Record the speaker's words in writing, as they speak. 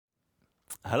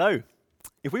Hello.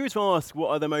 If we were to ask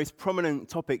what are the most prominent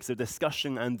topics of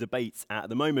discussion and debate at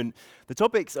the moment, the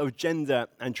topics of gender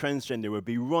and transgender would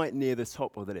be right near the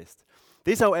top of the list.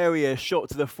 This whole area shot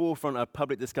to the forefront of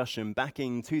public discussion back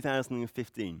in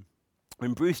 2015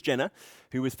 when Bruce Jenner,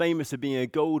 who was famous for being a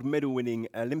gold medal winning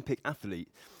Olympic athlete,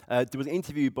 was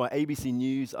interviewed by ABC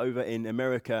News over in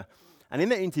America. And in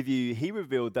that interview, he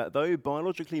revealed that though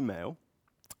biologically male,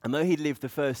 and though he'd lived the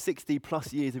first 60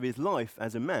 plus years of his life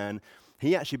as a man,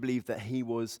 he actually believed that he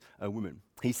was a woman.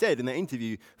 He said in that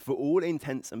interview, for all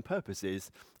intents and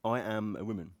purposes, I am a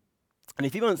woman. And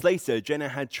a few months later, Jenner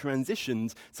had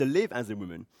transitioned to live as a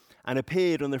woman and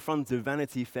appeared on the front of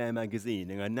Vanity Fair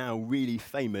magazine in a now really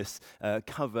famous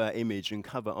cover image and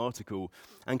cover article.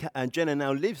 And Jenner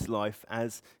now lives life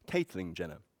as Caitlyn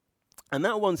Jenner. And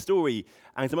that one story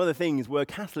and some other things were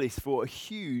catalysts for a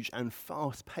huge and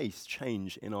fast-paced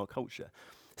change in our culture.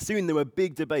 Soon there were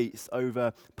big debates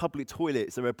over public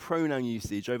toilets, over pronoun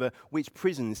usage, over which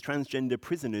prisons transgender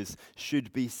prisoners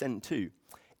should be sent to.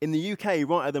 In the UK,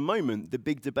 right at the moment, the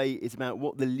big debate is about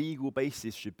what the legal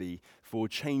basis should be for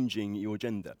changing your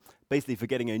gender. Basically for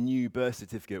getting a new birth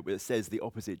certificate that says the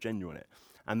opposite gender on it.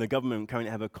 And the government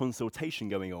currently have a consultation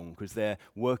going on because they're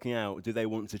working out, do they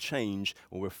want to change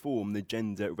or reform the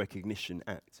Gender Recognition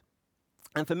Act?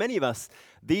 And for many of us,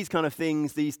 these kind of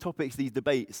things, these topics, these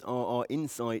debates are our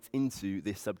insight into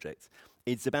this subject.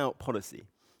 It's about policy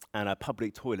and our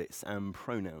public toilets and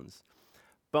pronouns.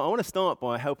 But I want to start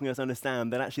by helping us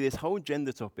understand that actually this whole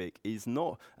gender topic is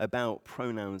not about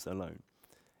pronouns alone.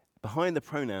 Behind the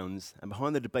pronouns and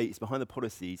behind the debates, behind the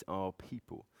policies are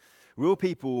people. Real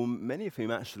people, many of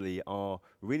whom actually are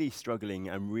really struggling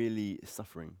and really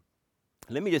suffering.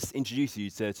 Let me just introduce you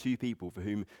to two people for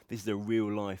whom this is a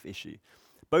real life issue.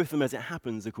 Both of them, as it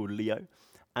happens, are called Leo.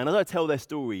 And as I tell their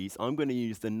stories, I'm going to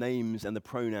use the names and the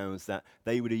pronouns that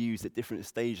they would have used at different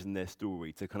stages in their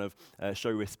story to kind of show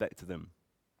respect to them.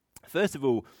 First of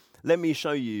all, let me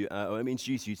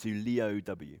introduce you to Leo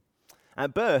W.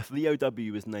 At birth, Leo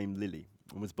W was named Lily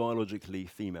and was biologically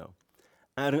female.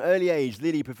 At an early age,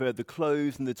 Lily preferred the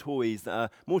clothes and the toys that are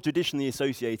more traditionally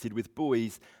associated with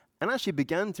boys and actually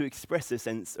began to express a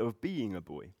sense of being a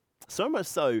boy. So much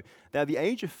so that at the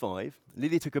age of 5,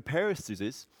 Lily took a pair of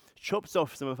scissors, chopped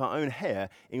off some of her own hair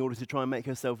in order to try and make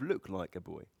herself look like a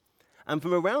boy. And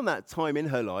from around that time in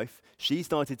her life, she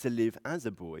started to live as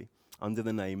a boy under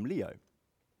the name Leo.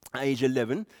 At age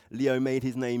 11, Leo made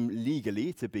his name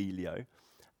legally to be Leo.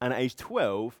 And at age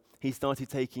 12, he started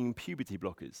taking puberty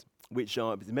blockers, which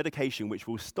are a medication which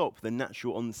will stop the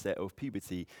natural onset of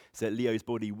puberty so that Leo's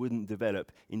body wouldn't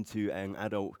develop into an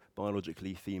adult,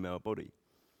 biologically female body.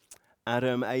 At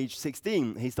age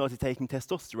 16, he started taking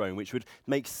testosterone, which would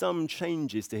make some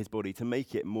changes to his body to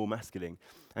make it more masculine.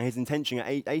 And his intention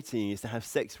at 18 is to have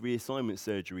sex reassignment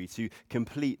surgery to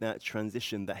complete that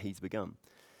transition that he's begun.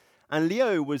 And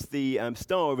Leo was the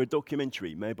star of a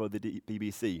documentary made by the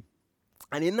BBC.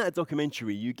 And in that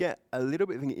documentary, you get a little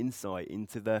bit of an insight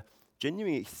into the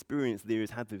genuine experience Leo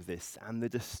has had with this and the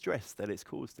distress that it's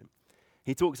caused him.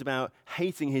 He talks about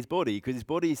hating his body because his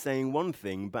body is saying one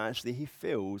thing, but actually he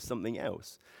feels something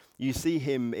else. You see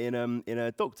him in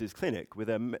a doctor's clinic with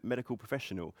a medical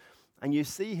professional, and you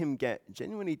see him get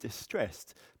genuinely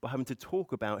distressed by having to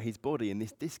talk about his body and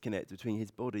this disconnect between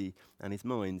his body and his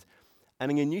mind.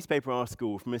 And in a newspaper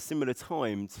article from a similar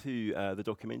time to the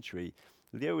documentary,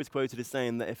 Leo was quoted as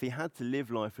saying that if he had to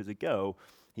live life as a girl,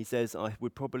 he says, I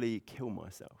would probably kill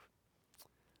myself.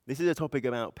 This is a topic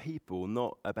about people,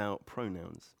 not about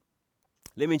pronouns.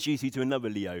 Let me introduce you to another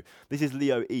Leo. This is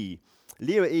Leo E.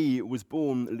 Leo E was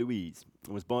born Louise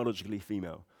and was biologically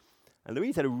female. And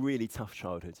Louise had a really tough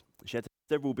childhood. She had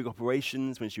several big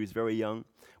operations when she was very young.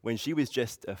 When she was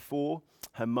just 4,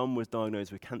 her mum was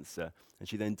diagnosed with cancer, and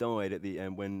she then died at the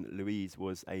end when Louise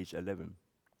was age 11.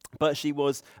 But she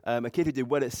was a kid who did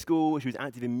well at school. She was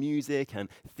active in music and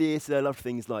theatre, loved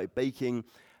things like baking.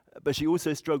 But she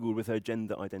also struggled with her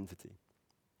gender identity.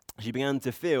 She began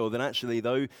to feel that actually,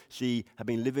 though she had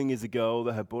been living as a girl,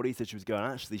 that her body said she was a girl,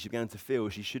 actually she began to feel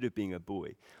she should have been a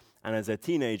boy. And as a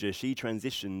teenager, she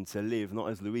transitioned to live not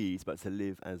as Louise, but to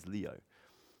live as Leo.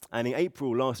 And in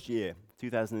April last year,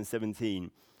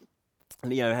 2017,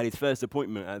 Leo had his first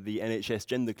appointment at the NHS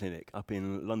Gender Clinic up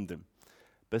in London.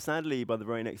 But sadly, by the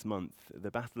very next month,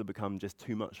 the battle had become just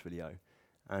too much for Leo,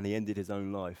 and he ended his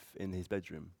own life in his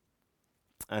bedroom.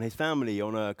 And his family,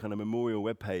 on a kind of memorial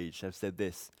webpage, have said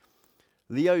this: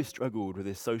 Leo struggled with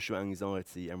his social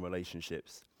anxiety and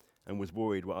relationships and was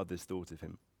worried what others thought of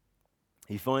him.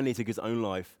 He finally took his own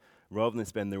life rather than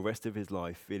spend the rest of his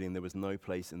life feeling there was no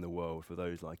place in the world for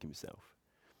those like himself.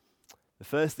 The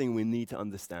first thing we need to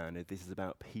understand is this is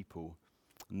about people,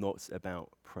 not about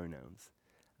pronouns.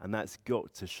 And that's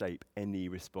got to shape any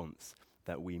response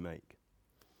that we make.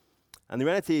 And the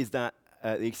reality is that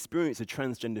the experience of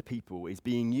transgender people is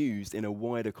being used in a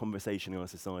wider conversation in our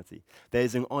society.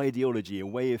 There's an ideology, a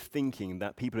way of thinking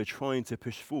that people are trying to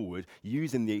push forward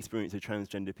using the experience of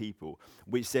transgender people,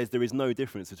 which says there is no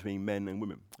difference between men and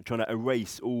women, trying to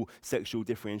erase all sexual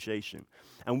differentiation.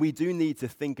 And we do need to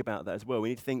think about that as well. We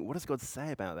need to think, what does God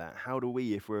say about that? How do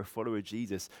we, if we're a follower of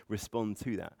Jesus, respond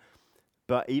to that?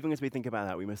 But even as we think about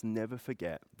that, we must never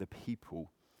forget the people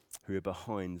who are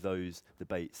behind those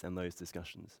debates and those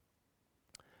discussions.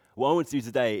 What I want to do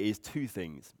today is two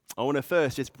things. I want to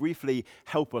first just briefly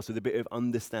help us with a bit of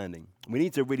understanding. We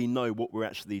need to really know what we're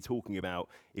actually talking about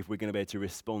if we're going to be able to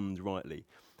respond rightly.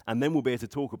 And then we'll be able to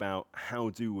talk about how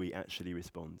do we actually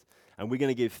respond. And we're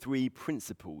going to give 3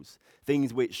 principles,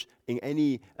 things which in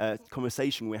any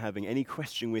conversation we're having, any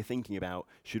question we're thinking about,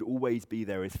 should always be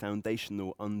there as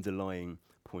foundational underlying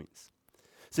points.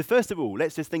 So first of all,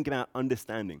 let's just think about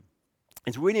understanding.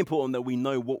 It's really important that we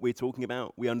know what we're talking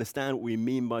about. We understand what we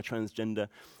mean by transgender.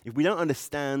 If we don't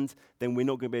understand, then we're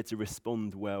not going to be able to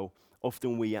respond well.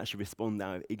 Often we actually respond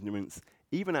out of ignorance.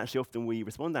 Even actually often we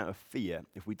respond out of fear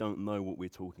if we don't know what we're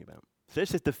talking about. So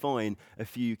let's just define a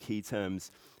few key terms.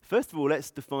 First of all,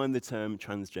 let's define the term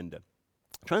transgender.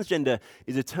 Transgender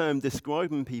is a term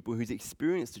describing people whose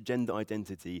experienced gender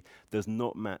identity does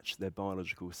not match their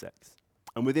biological sex.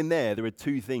 And within there are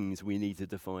 2 things we need to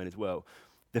define as well.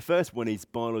 The first one is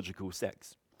biological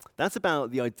sex. That's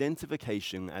about the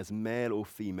identification as male or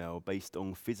female based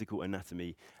on physical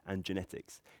anatomy and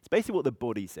genetics. It's basically what the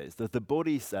body says. Does the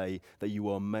body say that you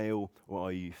are male or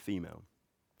are you female?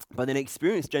 But an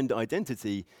experienced gender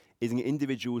identity is an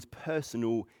individual's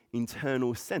personal,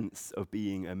 internal sense of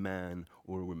being a man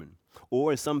or a woman.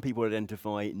 Or as some people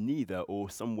identify, neither or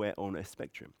somewhere on a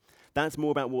spectrum. That's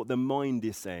more about what the mind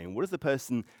is saying. What is the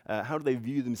person, how do they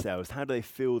view themselves? How do they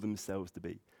feel themselves to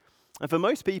be? And for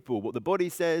most people, what the body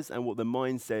says and what the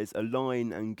mind says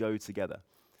align and go together.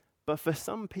 But for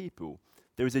some people,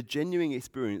 there is a genuine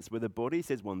experience where the body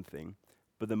says one thing,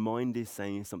 but the mind is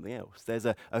saying something else. There's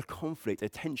a conflict, a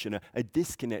tension, a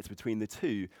disconnect between the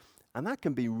two, and that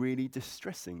can be really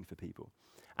distressing for people.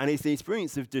 And it's the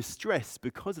experience of distress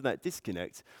because of that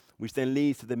disconnect, which then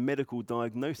leads to the medical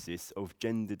diagnosis of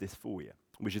gender dysphoria,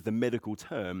 which is the medical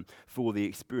term for the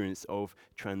experience of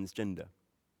transgender.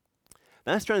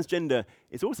 Now, as transgender,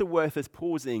 it's also worth us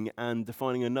pausing and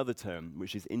defining another term,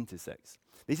 which is intersex.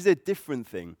 This is a different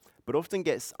thing, but often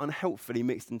gets unhelpfully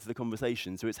mixed into the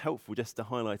conversation, so it's helpful just to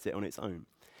highlight it on its own.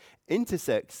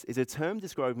 Intersex is a term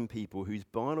describing people whose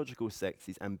biological sex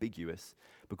is ambiguous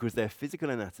because their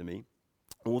physical anatomy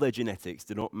or their genetics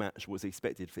do not match what's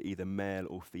expected for either male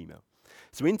or female.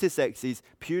 So intersex is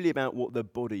purely about what the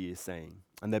body is saying,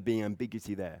 and there being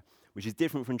ambiguity there, which is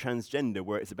different from transgender,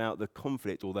 where it's about the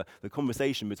conflict or the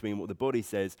conversation between what the body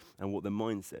says and what the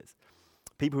mind says.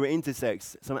 People who are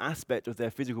intersex, some aspect of their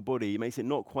physical body makes it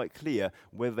not quite clear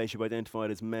whether they should be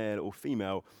identified as male or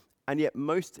female, and yet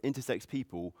most intersex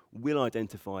people will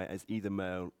identify as either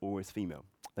male or as female.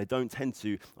 They don't tend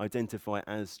to identify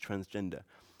as transgender.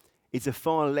 It's a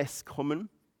far less common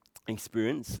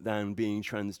experience than being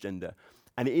transgender,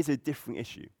 and it is a different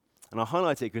issue. And I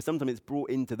highlight it because sometimes it's brought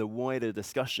into the wider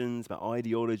discussions about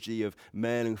ideology of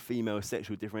male and female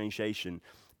sexual differentiation,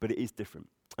 but it is different.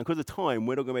 And because of time,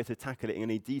 we're not going to be able to tackle it in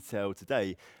any detail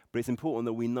today, but it's important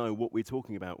that we know what we're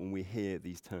talking about when we hear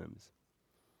these terms.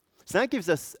 So that gives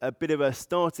us a bit of a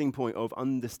starting point of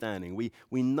understanding.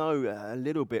 We know a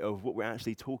little bit of what we're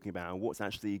actually talking about and what's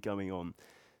actually going on.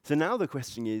 So now the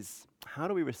question is, how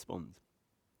do we respond?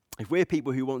 If we're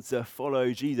people who want to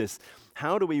follow Jesus,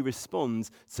 how do we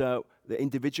respond to the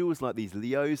individuals like these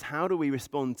Leos? How do we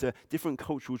respond to different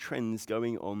cultural trends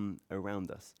going on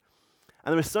around us?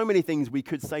 And there are so many things we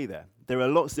could say there. There are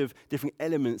lots of different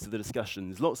elements of the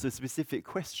discussions, lots of specific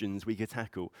questions we could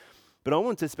tackle. But I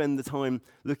want to spend the time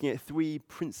looking at 3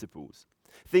 principles.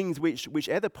 Things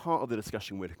whichever part of the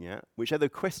discussion we're looking at, whichever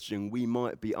question we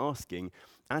might be asking,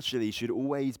 actually should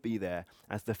always be there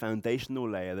as the foundational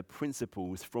layer, the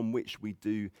principles from which we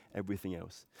do everything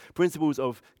else. Principles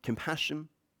of compassion,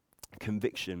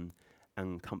 conviction,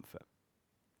 and comfort.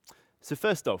 So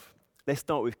first off, let's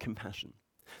start with compassion.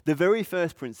 The very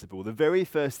first principle, the very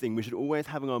first thing we should always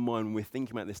have in our mind when we're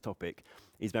thinking about this topic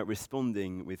is about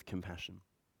responding with compassion.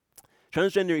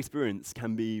 Transgender experience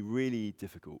can be really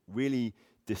difficult, really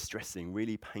distressing,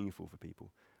 really painful for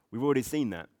people. We've already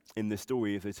seen that in the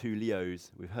story of the 2 Leos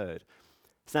we've heard.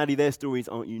 Sadly, their stories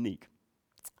aren't unique.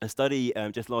 A study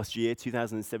just last year,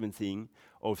 2017,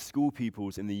 of school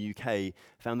pupils in the UK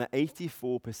found that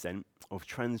 84% of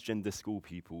transgender school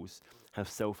pupils have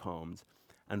self-harmed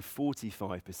and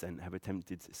 45% have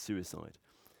attempted suicide.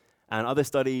 And other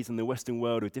studies in the Western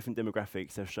world of different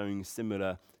demographics have shown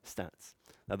similar stats.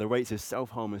 Now, the rates of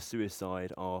self-harm and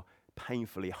suicide are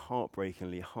painfully,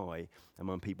 heartbreakingly high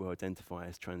among people who identify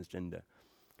as transgender.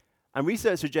 And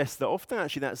research suggests that often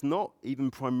actually that's not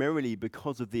even primarily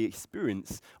because of the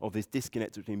experience of this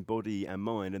disconnect between body and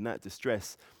mind and that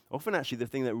distress. Often actually the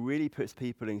thing that really puts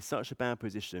people in such a bad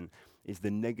position is the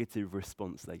negative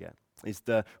response they get. It's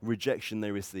the rejection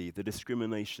they receive, the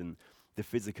discrimination, the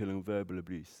physical and verbal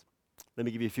abuse. Let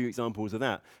me give you a few examples of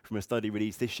that from a study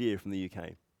released this year from the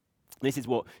UK. This is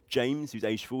what James, who's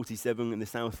aged 47 in the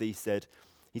southeast, said.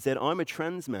 He said, "I'm a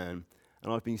trans man,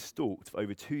 and I've been stalked for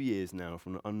over 2 years now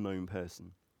from an unknown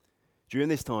person. During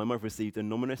this time, I've received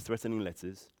anonymous threatening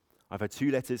letters. I've had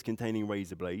 2 letters containing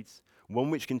razor blades,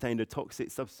 one which contained a toxic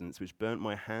substance which burnt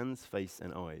my hands, face,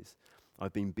 and eyes.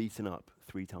 I've been beaten up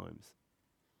 3 times.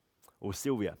 Or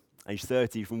Sylvia, aged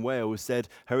 30, from Wales, said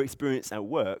her experience at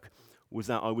work was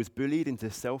that I was bullied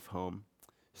into self-harm,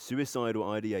 suicidal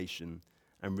ideation,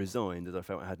 and resigned as I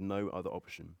felt I had no other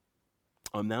option.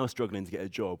 I'm now struggling to get a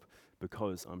job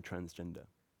because I'm transgender."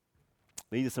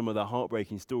 These are some of the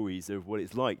heartbreaking stories of what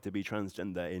it's like to be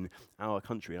transgender in our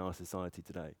country, in our society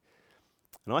today.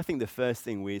 And I think the first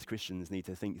thing we as Christians need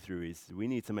to think through is we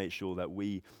need to make sure that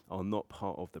we are not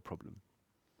part of the problem.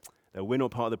 That we're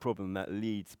not part of the problem that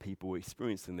leads people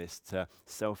experiencing this to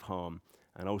self-harm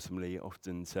and ultimately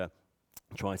often to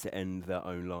try to end their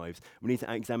own lives. We need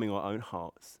to examine our own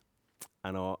hearts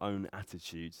and our own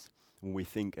attitudes when we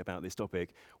think about this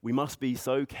topic. We must be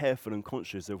so careful and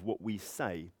conscious of what we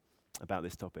say about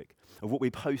this topic, of what we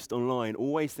post online,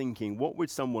 always thinking, what would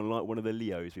someone like one of the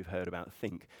Leos we've heard about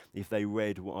think if they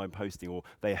read what I'm posting or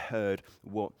they heard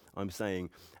what I'm saying?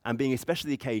 And being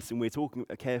especially the case, and we're talking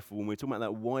careful when we're talking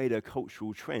about that wider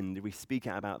cultural trend, if we speak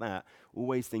out about that,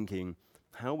 always thinking,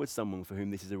 how would someone for whom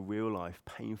this is a real life,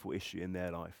 painful issue in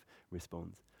their life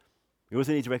respond? We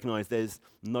also need to recognize there's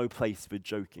no place for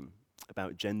joking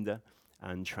about gender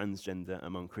and transgender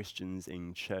among Christians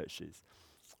in churches.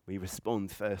 We respond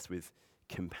first with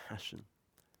compassion,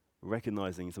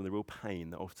 recognizing some of the real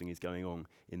pain that often is going on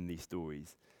in these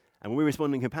stories. And when we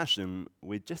respond in compassion,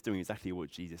 we're just doing exactly what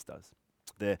Jesus does.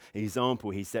 The example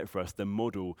he set for us, the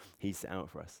model he set out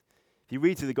for us. If you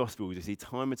read through the Gospels, you see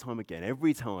time and time again,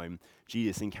 every time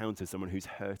Jesus encounters someone who's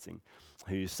hurting,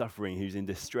 who's suffering, who's in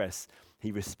distress,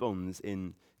 he responds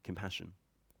in compassion.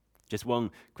 Just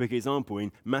one quick example,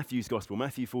 in Matthew's Gospel,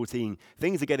 Matthew 14,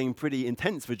 things are getting pretty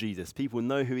intense for Jesus. People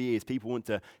know who he is. People want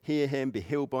to hear him, be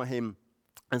healed by him.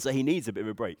 And so he needs a bit of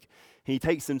a break. He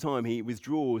takes some time, he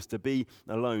withdraws to be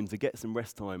alone, to get some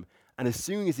rest time. And as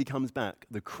soon as he comes back,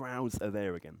 the crowds are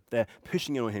there again. They're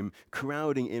pushing in on him,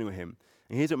 crowding in on him.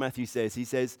 And here's what Matthew says. He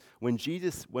says, when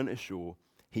Jesus went ashore,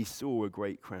 he saw a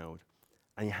great crowd,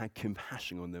 and he had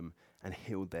compassion on them and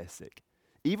healed their sick.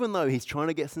 Even though he's trying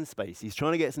to get some space, he's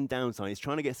trying to get some downtime, he's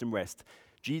trying to get some rest,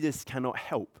 Jesus cannot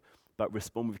help but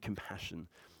respond with compassion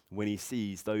when he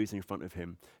sees those in front of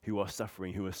him who are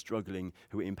suffering, who are struggling,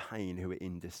 who are in pain, who are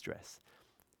in distress.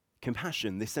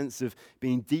 Compassion, this sense of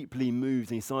being deeply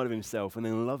moved inside of himself and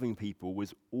then loving people,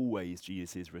 was always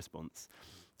Jesus' response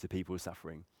to people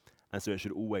suffering. And so it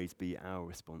should always be our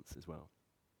response as well.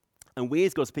 And we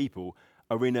as God's people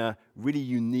are in a really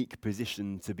unique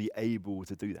position to be able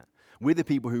to do that. We're the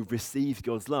people who've received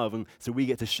God's love, and so we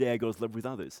get to share God's love with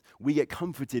others. We get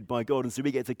comforted by God, and so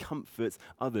we get to comfort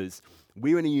others.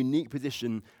 We're in a unique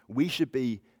position. We should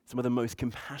be some of the most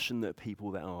compassionate people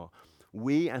there are.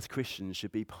 We as Christians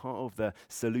should be part of the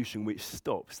solution which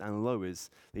stops and lowers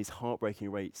these heartbreaking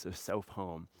rates of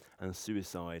self-harm and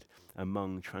suicide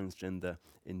among transgender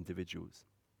individuals.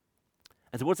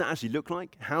 And so what does that actually look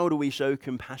like? How do we show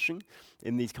compassion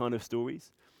in these kind of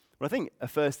stories? Well, I think a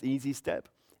first easy step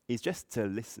is just to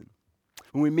listen.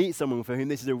 When we meet someone for whom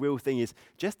this is a real thing, is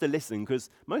just to listen, because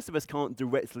most of us can't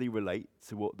directly relate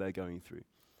to what they're going through.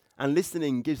 And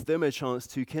listening gives them a chance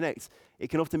to connect. It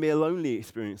can often be a lonely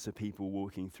experience for people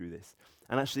walking through this.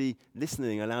 And actually,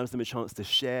 listening allows them a chance to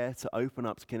share, to open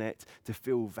up, to connect, to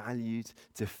feel valued,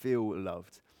 to feel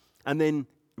loved. And then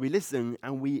we listen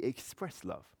and we express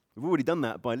love. We've already done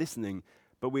that by listening,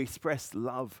 but we express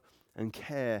love and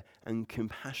care and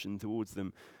compassion towards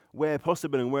them. Where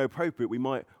possible and where appropriate, we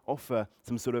might offer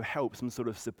some sort of help, some sort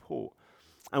of support.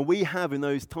 And we have in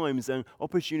those times an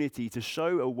opportunity to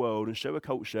show a world and show a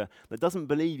culture that doesn't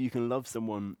believe you can love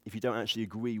someone if you don't actually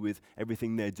agree with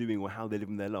everything they're doing or how they're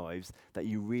living their lives, that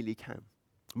you really can.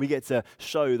 We get to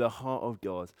show the heart of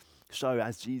God, show,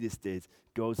 as Jesus did,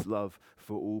 God's love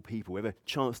for all people. We have a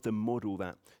chance to model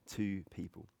that to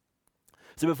people.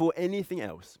 So before anything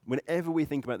else, whenever we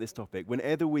think about this topic,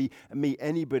 whenever we meet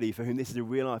anybody for whom this is a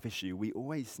real life issue, we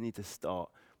always need to start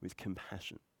with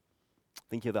compassion.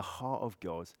 Thinking of the heart of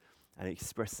God and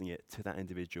expressing it to that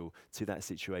individual, to that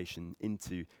situation,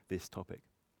 into this topic.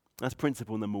 That's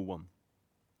principle number one.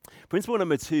 Principle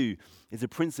number two is a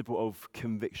principle of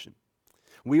conviction.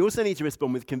 We also need to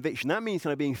respond with conviction. That means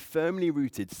kind of being firmly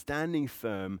rooted, standing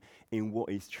firm in what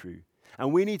is true.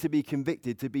 And we need to be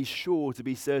convicted, to be sure, to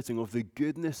be certain of the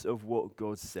goodness of what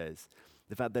God says,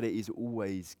 the fact that it is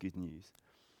always good news.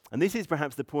 And this is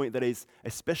perhaps the point that is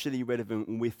especially relevant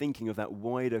when we're thinking of that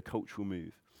wider cultural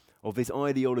move, of this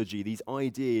ideology, these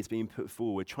ideas being put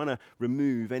forward, trying to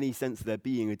remove any sense of there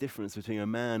being a difference between a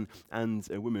man and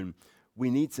a woman. We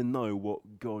need to know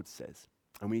what God says.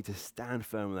 And we need to stand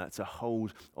firm on that, to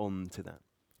hold on to that.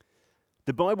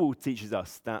 The Bible teaches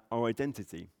us that our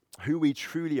identity, who we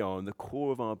truly are and the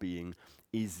core of our being,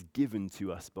 is given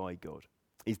to us by God.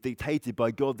 It's dictated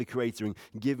by God the Creator and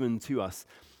given to us.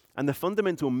 And the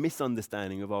fundamental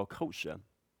misunderstanding of our culture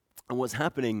and what's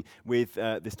happening with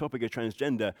this topic of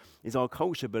transgender is our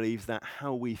culture believes that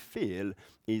how we feel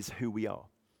is who we are.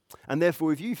 And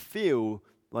therefore, if you feel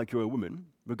like you're a woman,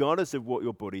 regardless of what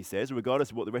your body says,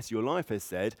 regardless of what the rest of your life has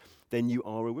said, then you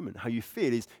are a woman. How you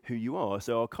feel is who you are.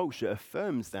 So our culture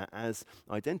affirms that as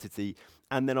identity,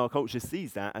 and then our culture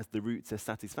sees that as the route to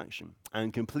satisfaction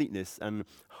and completeness and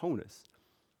wholeness.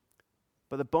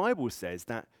 But the Bible says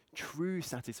that true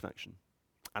satisfaction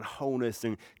and wholeness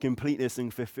and completeness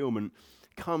and fulfillment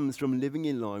comes from living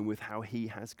in line with how He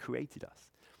has created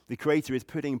us. The Creator is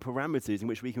putting parameters in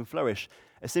which we can flourish.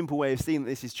 A simple way of seeing that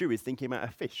this is true is thinking about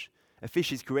a fish. A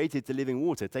fish is created to live in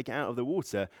water. Take it out of the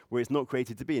water where it's not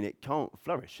created to be, and it can't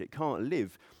flourish. It can't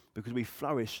live because we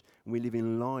flourish and we live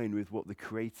in line with what the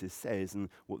Creator says and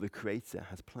what the Creator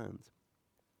has planned.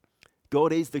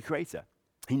 God is the Creator.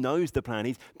 He knows the plan.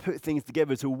 He's put things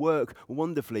together to work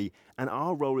wonderfully. And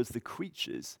our role as the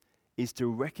creatures is to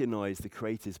recognize the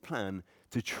Creator's plan,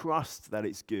 to trust that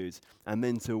it's good, and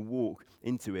then to walk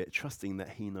into it, trusting that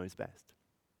He knows best.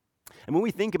 And when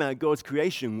we think about God's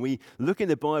creation, we look in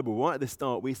the Bible right at the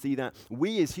start, we see that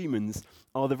we as humans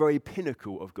are the very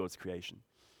pinnacle of God's creation.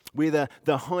 We're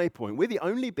the high point. We're the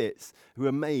only bits who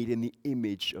are made in the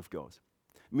image of God.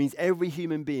 It means every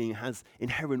human being has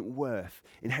inherent worth,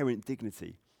 inherent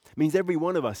dignity. It means every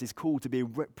one of us is called to be a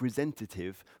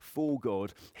representative for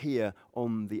God here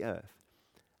on the earth.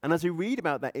 And as we read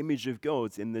about that image of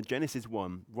God in the Genesis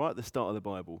 1, right at the start of the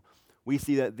Bible, we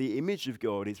see that the image of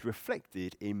God is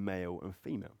reflected in male and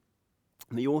female.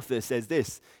 And the author says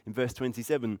this in verse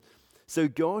 27, "So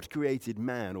God created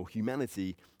man or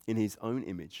humanity in His own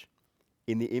image.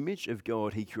 In the image of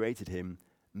God He created him,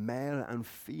 male and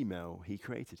female He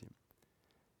created him."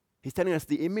 He's telling us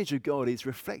the image of God is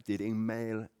reflected in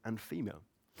male and female,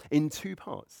 in two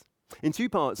parts. In two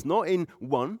parts, not in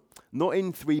one, not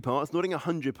in 3 parts, not in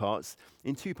 100 parts,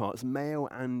 in 2 parts, male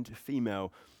and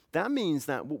female. That means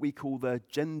that what we call the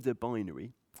gender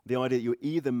binary, the idea that you're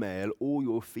either male or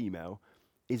you're female,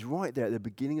 is right there at the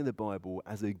beginning of the Bible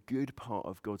as a good part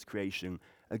of God's creation,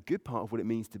 a good part of what it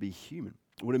means to be human,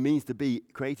 what it means to be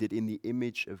created in the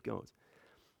image of God.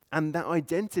 And that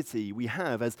identity we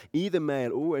have as either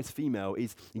male or as female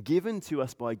is given to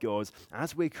us by God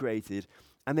as we're created,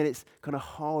 and then it's kind of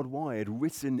hardwired,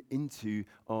 written into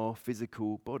our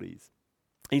physical bodies.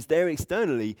 It's there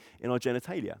externally in our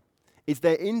genitalia. It's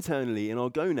there internally in our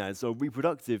gonads, or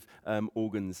reproductive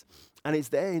organs. And it's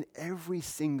there in every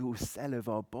single cell of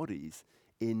our bodies,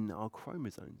 in our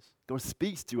chromosomes. God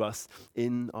speaks to us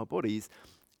in our bodies.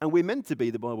 And we're meant to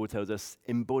be, the Bible tells us,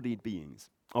 embodied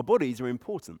beings. Our bodies are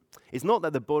important. It's not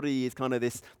that the body is kind of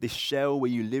this shell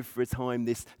where you live for a time,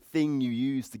 this thing you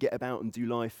use to get about and do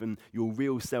life, and your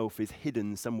real self is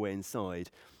hidden somewhere inside.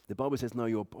 The Bible says, no,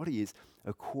 your body is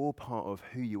a core part of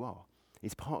who you are.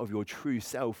 It's part of your true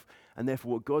self, and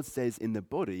therefore what God says in the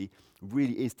body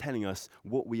really is telling us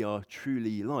what we are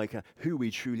truly like, who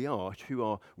we truly are, who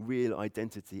our real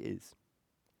identity is.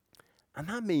 And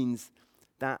that means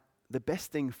that the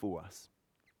best thing for us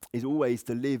is always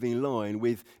to live in line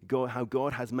with God, how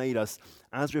God has made us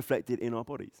as reflected in our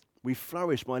bodies. We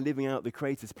flourish by living out the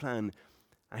Creator's plan,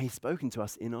 and He's spoken to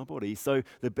us in our bodies. So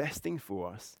the best thing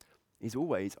for us is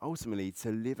always, ultimately,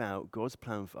 to live out God's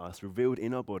plan for us, revealed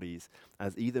in our bodies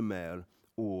as either male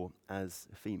or as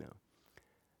female.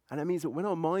 And that means that when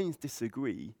our minds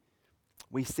disagree,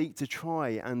 we seek to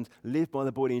try and live by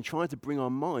the body and try to bring our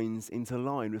minds into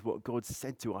line with what God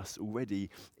said to us already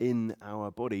in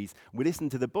our bodies. We listen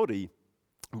to the body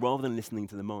rather than listening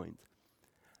to the mind.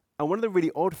 And one of the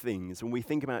really odd things when we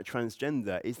think about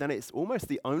transgender is that it's almost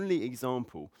the only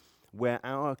example where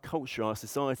our culture, our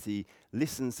society,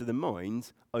 listens to the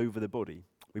mind over the body.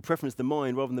 We preference the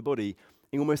mind rather than the body.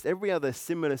 In almost every other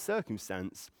similar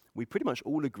circumstance, we pretty much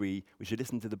all agree we should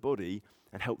listen to the body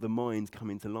and help the mind come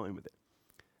into line with it.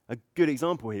 A good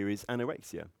example here is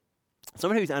anorexia.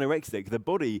 Someone who's anorexic, the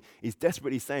body is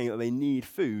desperately saying that they need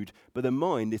food, but the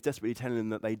mind is desperately telling them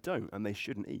that they don't and they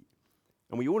shouldn't eat.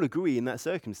 And we all agree in that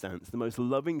circumstance, the most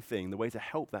loving thing, the way to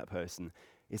help that person,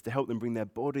 is to help them bring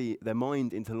their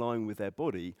mind into line with their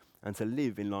body and to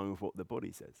live in line with what the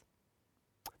body says.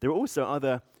 There are also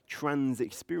other trans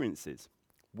experiences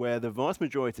where the vast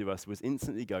majority of us would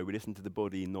instantly go, we listen to the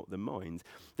body, not the mind.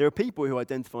 There are people who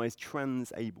identify as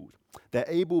trans-abled. They're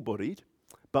able-bodied,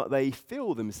 but they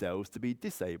feel themselves to be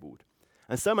disabled.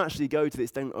 And some actually go to the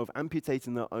extent of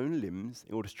amputating their own limbs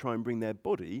in order to try and bring their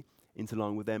body into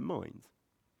line with their mind.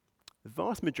 The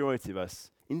vast majority of us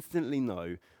instantly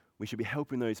know we should be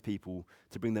helping those people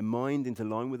to bring their mind into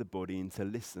line with the body and to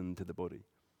listen to the body.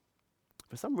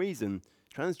 For some reason,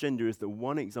 transgender is the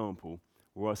one example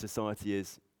where our society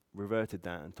has reverted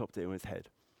that and topped it on its head.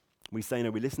 We say,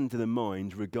 no, we listen to the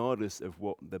mind regardless of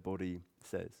what the body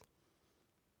says.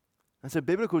 And so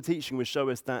biblical teaching would show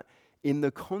us that in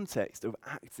the context of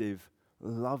active,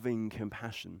 loving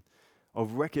compassion,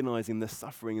 of recognizing the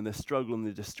suffering and the struggle and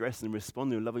the distress and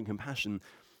responding with loving compassion,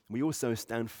 we also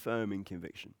stand firm in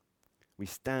conviction. We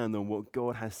stand on what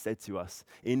God has said to us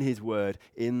in his word,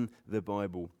 in the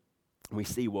Bible. And we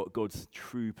see what God's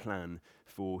true plan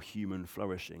for human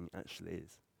flourishing actually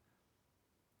is.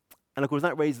 And of course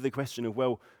that raises the question of,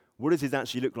 well, what does this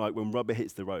actually look like when rubber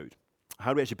hits the road?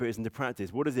 How do we actually put this into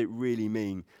practice? What does it really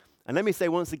mean? And let me say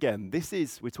once again,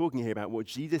 we're talking here about what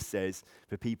Jesus says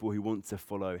for people who want to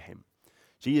follow him.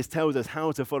 Jesus tells us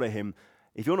how to follow him.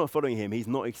 If you're not following him, he's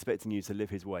not expecting you to live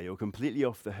his way. You're completely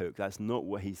off the hook. That's not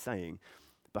what he's saying.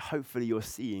 But hopefully you're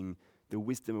seeing the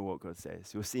wisdom of what God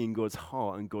says. You're seeing God's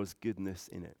heart and God's goodness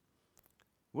in it.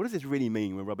 What does this really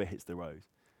mean when rubber hits the road?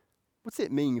 What's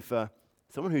it mean for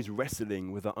someone who's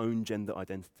wrestling with their own gender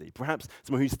identity? Perhaps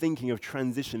someone who's thinking of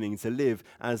transitioning to live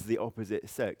as the opposite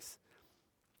sex.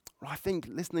 Well, I think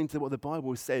listening to what the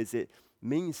Bible says, it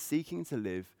means seeking to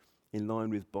live in line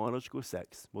with biological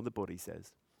sex, what the body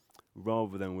says,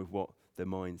 rather than with what the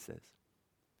mind says.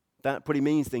 That probably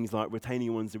means things like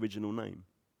retaining one's original name,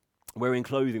 wearing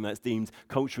clothing that's deemed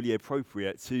culturally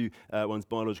appropriate to one's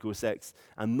biological sex,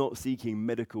 and not seeking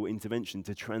medical intervention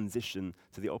to transition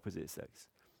to the opposite sex.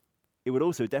 It would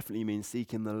also definitely mean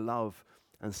seeking the love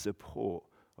and support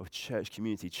of church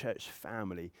community, church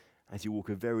family, as you walk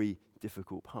a very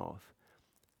difficult path.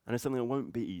 And it's something that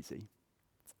won't be easy,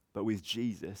 but with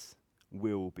Jesus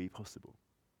will be possible.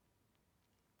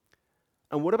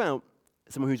 And what about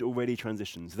someone who's already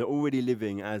transitioned? So they're already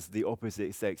living as the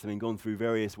opposite sex, having gone through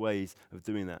various ways of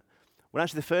doing that. Well,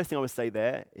 actually, the first thing I would say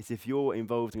there is if you're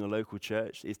involved in a local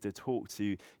church, is to talk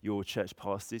to your church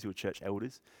pastors, your church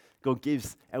elders. God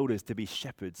gives elders to be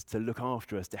shepherds, to look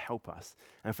after us, to help us.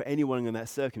 And for anyone in that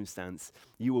circumstance,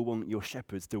 you will want your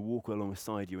shepherds to walk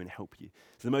alongside you and help you.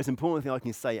 So the most important thing I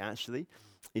can say, actually,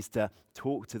 is to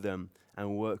talk to them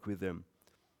and work with them.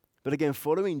 But again,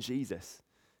 following Jesus,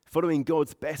 following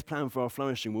God's best plan for our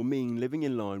flourishing will mean living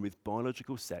in line with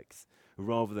biological sex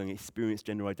rather than experienced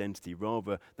gender identity,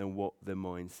 rather than what the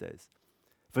mind says.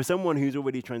 For someone who's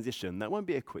already transitioned, that won't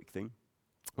be a quick thing,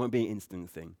 won't be an instant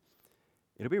thing.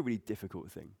 It'll be a really difficult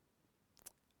thing.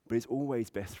 But it's always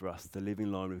best for us to live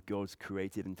in line with God's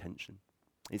created intention.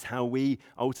 It's how we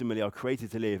ultimately are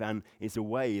created to live, and it's a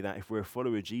way that if we're a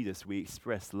follower of Jesus, we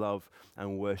express love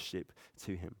and worship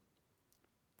to him.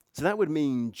 So that would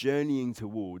mean journeying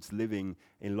towards living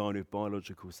in line with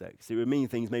biological sex. It would mean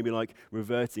things maybe like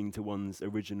reverting to one's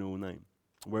original name,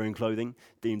 wearing clothing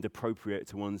deemed appropriate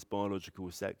to one's biological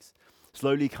sex,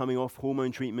 slowly coming off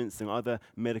hormone treatments and other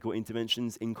medical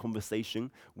interventions in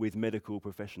conversation with medical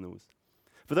professionals.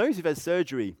 For those who've had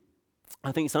surgery,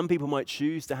 I think some people might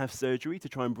choose to have surgery to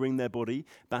try and bring their body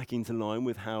back into line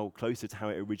with closer to how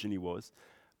it originally was.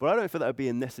 But I don't feel that would be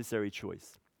a necessary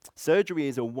choice. Surgery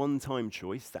is a one-time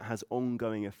choice that has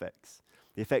ongoing effects.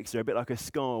 The effects are a bit like a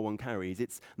scar one carries.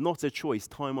 It's not a choice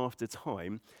time after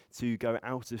time to go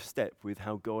out of step with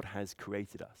how God has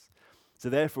created us. So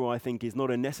therefore, I think it's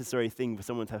not a necessary thing for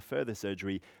someone to have further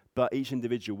surgery, but each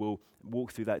individual will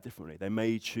walk through that differently. They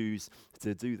may choose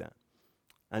to do that.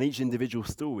 And each individual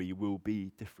story will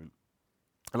be different.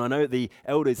 And I know the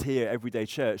elders here at Everyday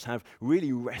Church have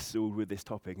really wrestled with this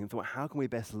topic and thought, how can we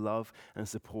best love and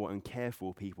support and care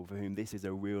for people for whom this is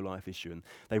a real life issue? And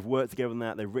they've worked together on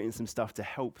that. They've written some stuff to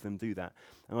help them do that.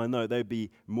 And I know they'd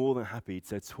be more than happy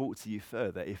to talk to you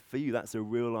further. If for you that's a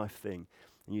real life thing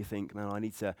and you think, man, I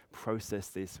need to process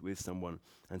this with someone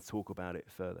and talk about it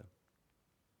further.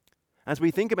 As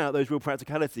we think about those real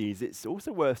practicalities, it's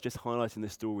also worth just highlighting the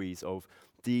stories of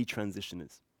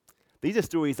detransitioners. These are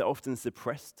stories that are often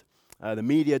suppressed. The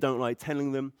media don't like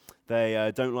telling them.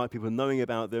 They don't like people knowing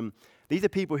about them. These are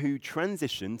people who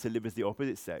transitioned to live as the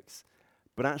opposite sex,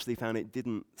 but actually found it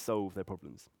didn't solve their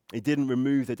problems. It didn't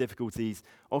remove their difficulties.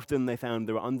 Often they found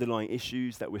there were underlying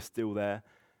issues that were still there.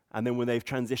 And then when they've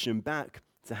transitioned back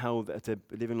to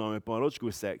live in line with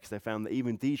biological sex, they found that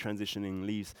even detransitioning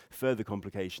leaves further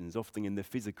complications, often in the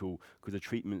physical, because of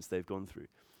treatments they've gone through.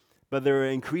 But there are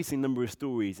an increasing number of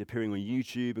stories appearing on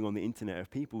YouTube and on the internet of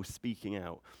people speaking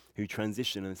out who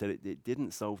transitioned and said it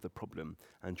didn't solve the problem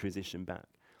and transitioned back.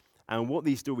 And what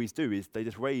these stories do is they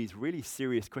just raise really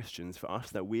serious questions for us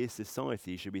that we as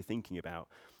society should be thinking about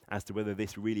as to whether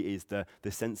this really is the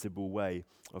sensible way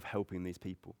of helping these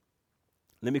people.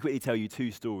 Let me quickly tell you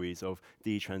two stories of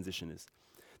detransitioners.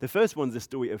 The first one's the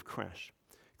story of Crash.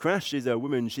 Crash is a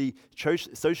woman, she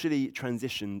socially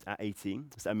transitioned at 18,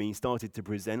 so that means started to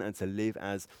present and to live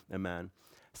as a man.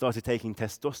 Started taking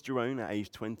testosterone at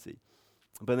age 20.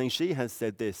 But then she has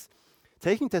said this,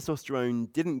 taking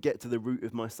testosterone didn't get to the root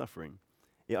of my suffering.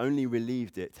 It only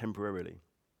relieved it temporarily.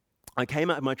 I came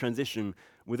out of my transition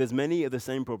with as many of the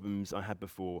same problems I had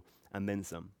before, and then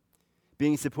some.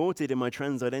 Being supported in my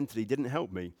trans identity didn't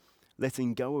help me.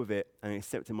 Letting go of it and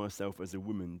accepting myself as a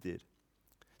woman did.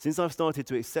 Since I've started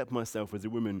to accept myself as a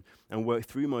woman and work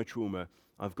through my trauma,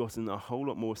 I've gotten a whole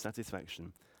lot more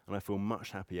satisfaction and I feel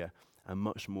much happier and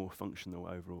much more functional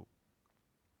overall.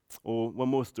 Or one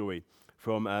more story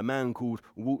from a man called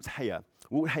Walt Heyer.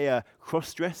 Walt Heyer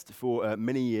cross-dressed for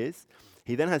many years.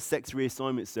 He then had sex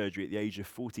reassignment surgery at the age of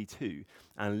 42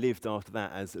 and lived after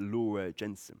that as Laura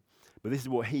Jensen. But this is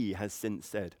what he has since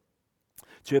said.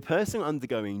 To a person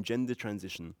undergoing gender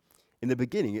transition, in the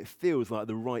beginning, it feels like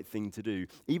the right thing to do,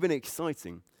 even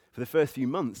exciting. For the first few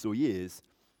months or years,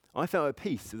 I felt at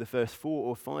peace for the first 4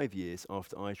 or 5 years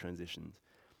after I transitioned.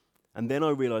 And then I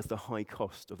realized the high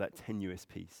cost of that tenuous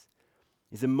peace.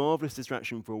 It's a marvelous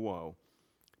distraction for a while,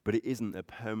 but it isn't a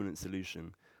permanent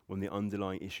solution when the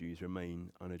underlying issues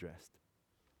remain unaddressed.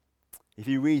 If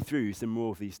you read through some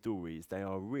more of these stories, they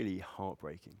are really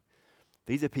heartbreaking.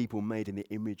 These are people made in the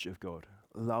image of God,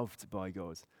 loved by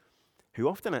God, who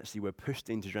often actually were pushed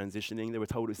into transitioning. They were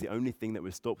told it's the only thing that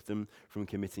would stop them from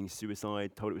committing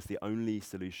suicide, told it was the only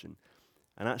solution.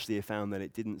 And actually they found that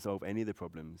it didn't solve any of the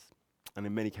problems. And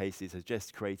in many cases has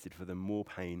just created for them more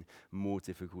pain, more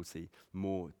difficulty,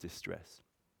 more distress.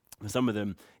 For some of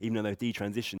them, even though they've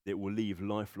detransitioned, it will leave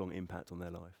lifelong impact on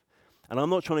their life. And I'm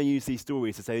not trying to use these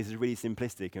stories to say this is really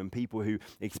simplistic and people who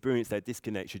experience that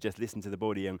disconnect should just listen to the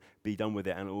body and be done with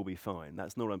it and it'll all be fine.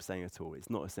 That's not what I'm saying at all. It's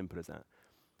not as simple as that.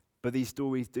 But these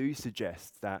stories do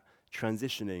suggest that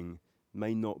transitioning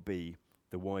may not be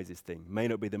the wisest thing, may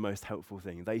not be the most helpful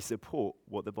thing. They support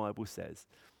what the Bible says,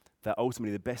 that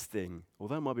ultimately the best thing,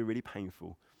 although it might be really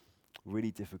painful,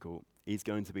 really difficult, is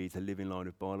going to be to live in line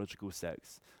with biological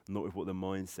sex, not with what the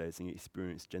mind says and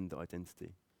experience gender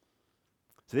identity.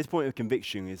 So this point of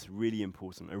conviction is really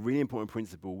important, a really important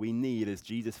principle we need as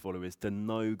Jesus followers to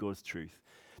know God's truth,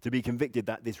 to be convicted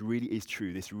that this really is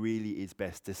true, this really is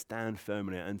best, to stand firm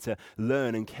in it and to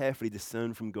learn and carefully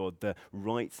discern from God the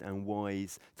right and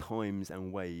wise times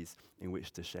and ways in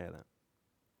which to share that.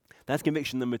 That's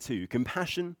conviction number 2.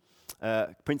 Compassion,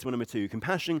 principle number 2.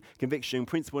 Compassion, conviction,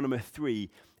 principle number 3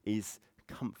 is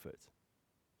comfort.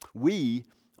 We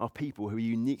are people who are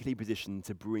uniquely positioned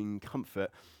to bring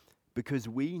comfort because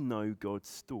we know God's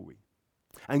story.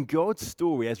 And God's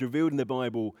story, as revealed in the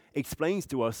Bible, explains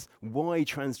to us why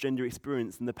transgender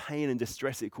experience and the pain and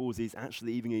distress it causes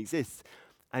actually even exists.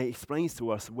 And it explains to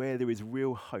us where there is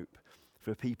real hope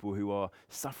for people who are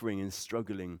suffering and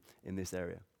struggling in this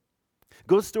area.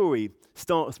 God's story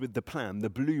starts with the plan, the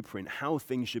blueprint, how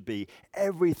things should be,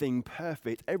 everything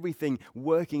perfect, everything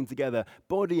working together,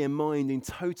 body and mind in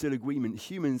total agreement,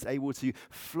 humans able to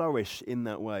flourish in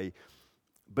that way.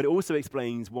 But it also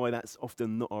explains why that's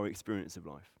often not our experience of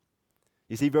life.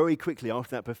 You see, very quickly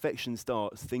after that perfection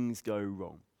starts, things go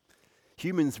wrong.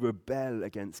 Humans rebel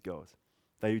against God.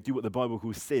 They do what the Bible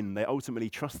calls sin. They ultimately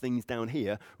trust things down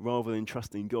here rather than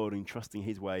trusting God and trusting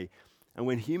his way. And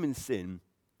when humans sin,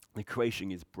 the creation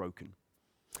is broken.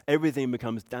 Everything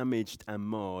becomes damaged and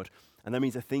marred. And that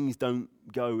means that things don't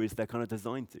go as they're kind of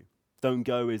designed to. don't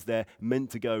go as they're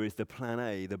meant to go, as the plan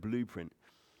A, the blueprint.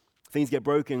 Things get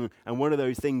broken, and one of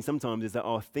those things sometimes is that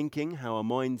our thinking,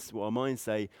 what our minds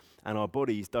say, and our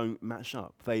bodies don't match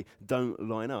up. They don't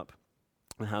line up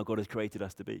with how God has created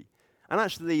us to be. And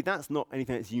actually, that's not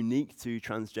anything that's unique to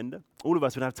transgender. All of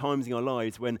us would have times in our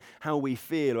lives when how we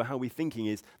feel or how we're thinking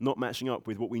is not matching up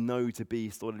with what we know to be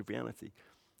solid reality.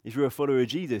 If you're a follower of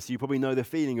Jesus, you probably know the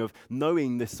feeling of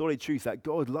knowing the solid truth that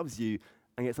God loves you,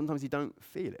 and yet sometimes you don't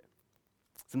feel it.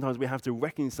 Sometimes we have to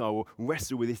reconcile or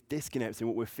wrestle with this disconnect in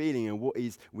what we're feeling and what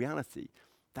is reality.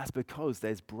 That's because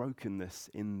there's brokenness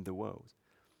in the world.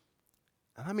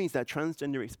 And that means that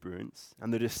transgender experience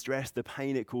and the distress, the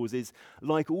pain it causes,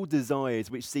 like all desires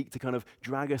which seek to kind of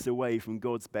drag us away from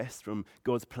God's best, from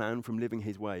God's plan, from living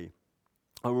his way,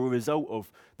 are a result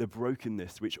of the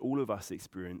brokenness which all of us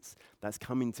experience that's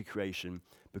come into creation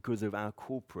because of our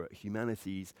corporate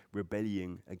humanity's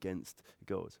rebellion against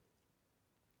God.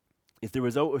 It's the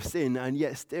result of sin, and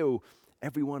yet still,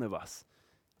 every one of us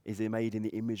is made in the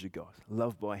image of God,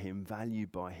 loved by him,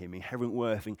 valued by him, inherent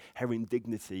worth, inherent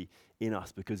dignity in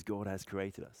us because God has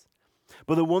created us.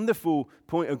 But the wonderful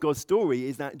point of God's story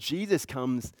is that Jesus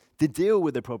comes to deal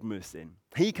with the problem of sin.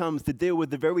 He comes to deal with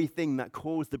the very thing that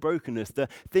caused the brokenness, the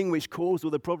thing which caused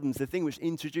all the problems, the thing which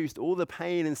introduced all the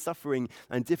pain and suffering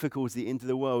and difficulty into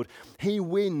the world. He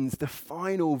wins the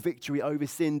final victory over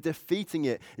sin, defeating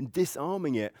it and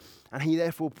disarming it. And he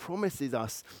therefore promises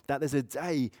us that there's a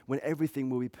day when everything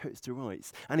will be put to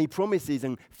rights. And he promises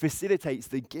and facilitates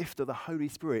the gift of the Holy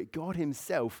Spirit, God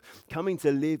himself coming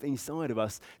to live inside of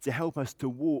us to help us to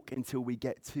walk until we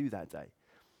get to that day.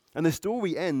 And the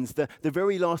story ends, the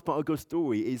very last part of God's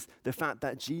story is the fact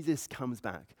that Jesus comes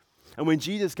back. And when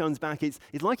Jesus comes back, it's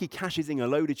like he cashes in a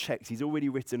load of checks he's already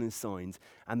written and signed,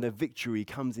 and the victory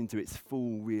comes into its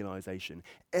full realization.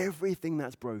 Everything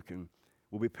that's broken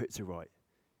will be put to right.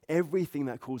 Everything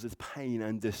that causes pain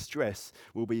and distress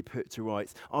will be put to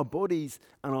rights. Our bodies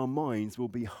and our minds will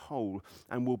be whole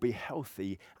and will be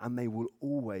healthy, and they will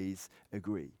always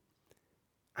agree.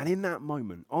 And in that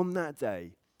moment, on that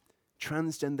day,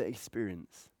 transgender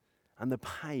experience and the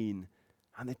pain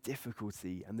and the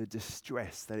difficulty and the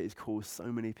distress that it has caused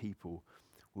so many people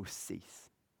will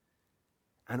cease.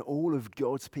 And all of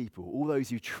God's people, all those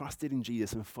who trusted in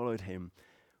Jesus and followed him,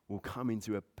 will come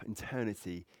into an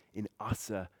eternity in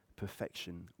utter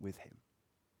perfection with him.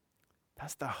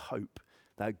 That's the hope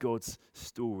that God's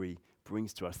story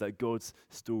brings to us, that God's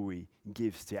story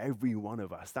gives to every one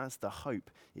of us. That's the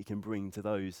hope it can bring to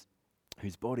those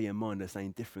whose body and mind are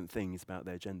saying different things about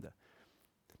their gender.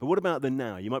 But what about the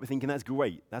now? You might be thinking, that's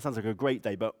great. That sounds like a great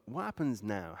day, but what happens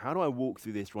now? How do I walk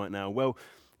through this right now? Well,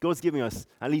 God's giving us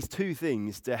at least two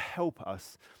things to help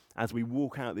us as we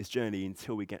walk out this journey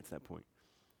until we get to that point.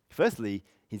 Firstly,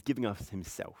 he's giving us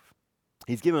himself.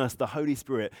 He's given us the Holy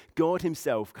Spirit. God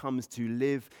himself comes to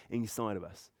live inside of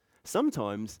us.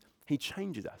 Sometimes he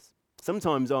changes us.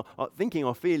 Sometimes our thinking,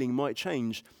 our feeling might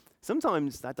change.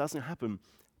 Sometimes that doesn't happen.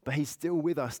 But he's still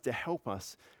with us to help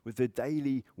us with the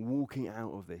daily walking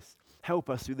out of this. Help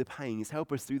us through the pains,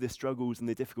 help us through the struggles and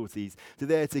the difficulties,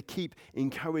 to keep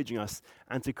encouraging us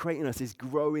and to create in us this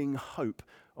growing hope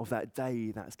of that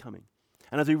day that's coming.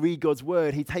 And as we read God's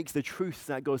word, he takes the truths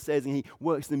that God says and he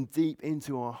works them deep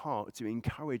into our heart to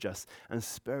encourage us and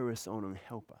spur us on and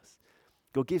help us.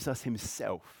 God gives us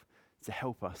himself to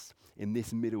help us in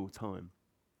this middle time.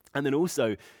 And then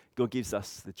also, God gives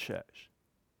us the church.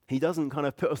 He doesn't kind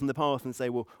of put us on the path and say,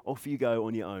 well, off you go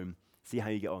on your own, see how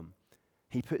you get on.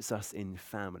 He puts us in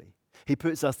family. He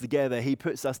puts us together. He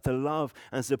puts us to love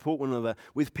and support one another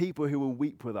with people who will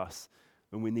weep with us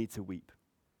when we need to weep.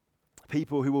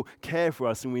 People who will care for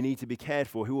us when we need to be cared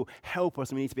for, who will help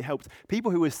us when we need to be helped.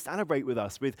 People who will celebrate with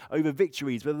us over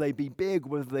victories, whether they be big,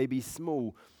 whether they be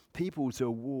small. People to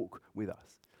walk with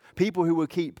us. People who will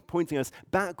keep pointing us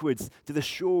backwards to the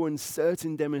sure and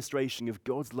certain demonstration of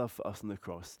God's love for us on the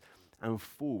cross and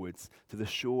forwards to the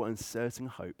sure and certain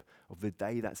hope of the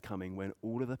day that's coming when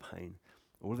all of the pain,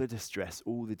 all of the distress,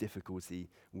 all the difficulty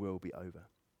will be over.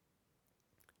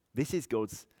 This is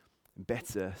God's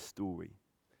better story.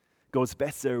 God's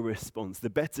better response, the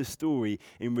better story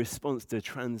in response to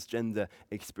transgender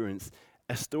experience.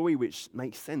 A story which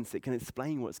makes sense, it can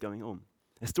explain what's going on.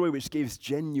 A story which gives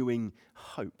genuine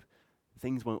hope.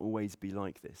 Things won't always be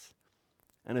like this.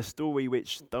 And a story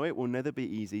which, though it will never be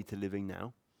easy to live in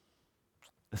now,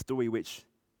 a story which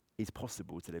is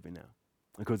possible to live in now.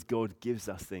 Because God gives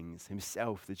us things,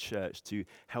 himself, the church, to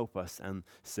help us and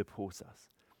support us.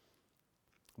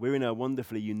 We're in a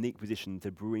wonderfully unique position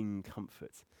to bring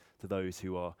comfort to those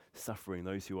who are suffering,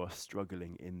 those who are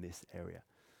struggling in this area.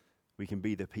 We can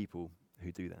be the people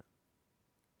who do that.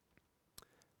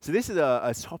 So this is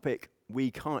a topic we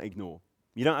can't ignore.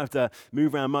 You don't have to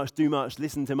move around much, do much,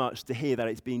 listen to much to hear that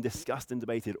it's being discussed and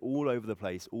debated all over the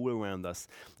place, all around us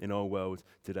in our world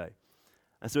today.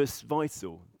 And so it's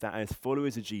vital that as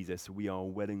followers of Jesus, we are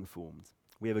well informed.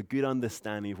 We have a good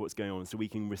understanding of what's going on so we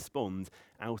can respond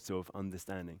out of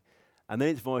understanding. And then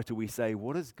it's vital we say,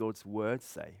 what does God's word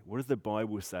say? What does the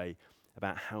Bible say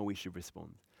about how we should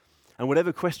respond? And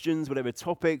whatever questions, whatever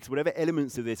topics, whatever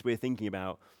elements of this we're thinking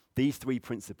about, these three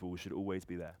principles should always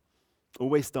be there.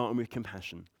 Always starting with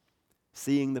compassion,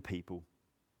 seeing the people,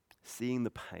 seeing the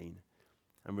pain,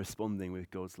 and responding with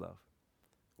God's love.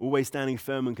 Always standing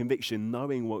firm on conviction,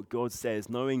 knowing what God says,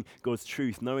 knowing God's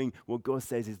truth, knowing what God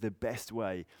says is the best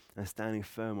way, and standing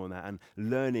firm on that, and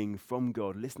learning from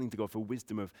God, listening to God for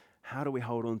wisdom of how do we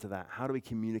hold on to that, how do we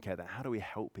communicate that, how do we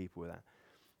help people with that,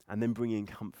 and then bringing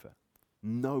comfort,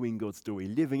 knowing God's story,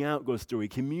 living out God's story,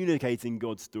 communicating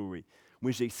God's story,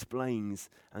 which explains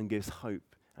and gives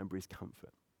hope and brings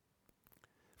comfort.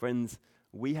 Friends,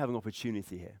 we have an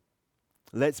opportunity here.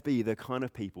 Let's be the kind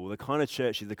of people, the kind of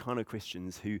churches, the kind of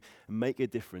Christians who make a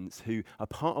difference, who are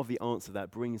part of the answer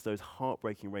that brings those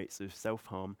heartbreaking rates of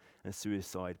self-harm and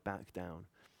suicide back down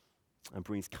and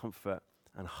brings comfort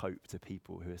and hope to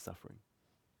people who are suffering.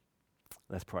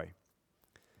 Let's pray.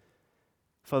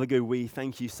 Father God, we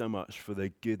thank you so much for the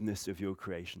goodness of your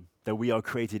creation, that we are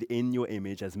created in your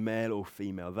image as male or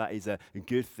female. That is a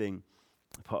good thing,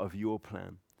 a part of your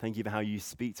plan. Thank you for how you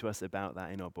speak to us about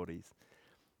that in our bodies.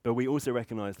 But we also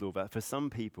recognize, Lord, that for some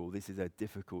people, this is a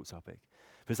difficult topic.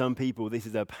 For some people, this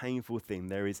is a painful thing.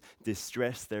 There is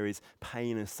distress, there is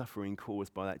pain and suffering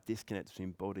caused by that disconnect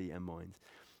between body and mind.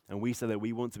 And we say that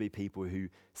we want to be people who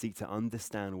seek to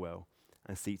understand well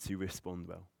and seek to respond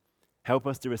well. Help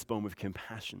us to respond with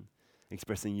compassion,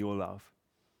 expressing your love.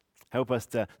 Help us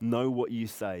to know what you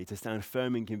say, to stand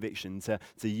firm in conviction, to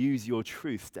use your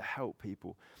truth to help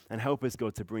people. And help us,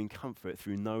 God, to bring comfort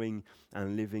through knowing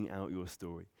and living out your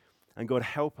story. And God,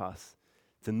 help us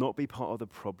to not be part of the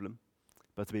problem,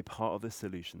 but to be part of the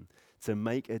solution, to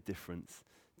make a difference,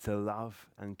 to love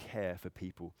and care for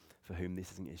people for whom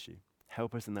this is an issue.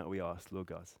 Help us in that, we ask, Lord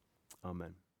God.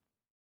 Amen.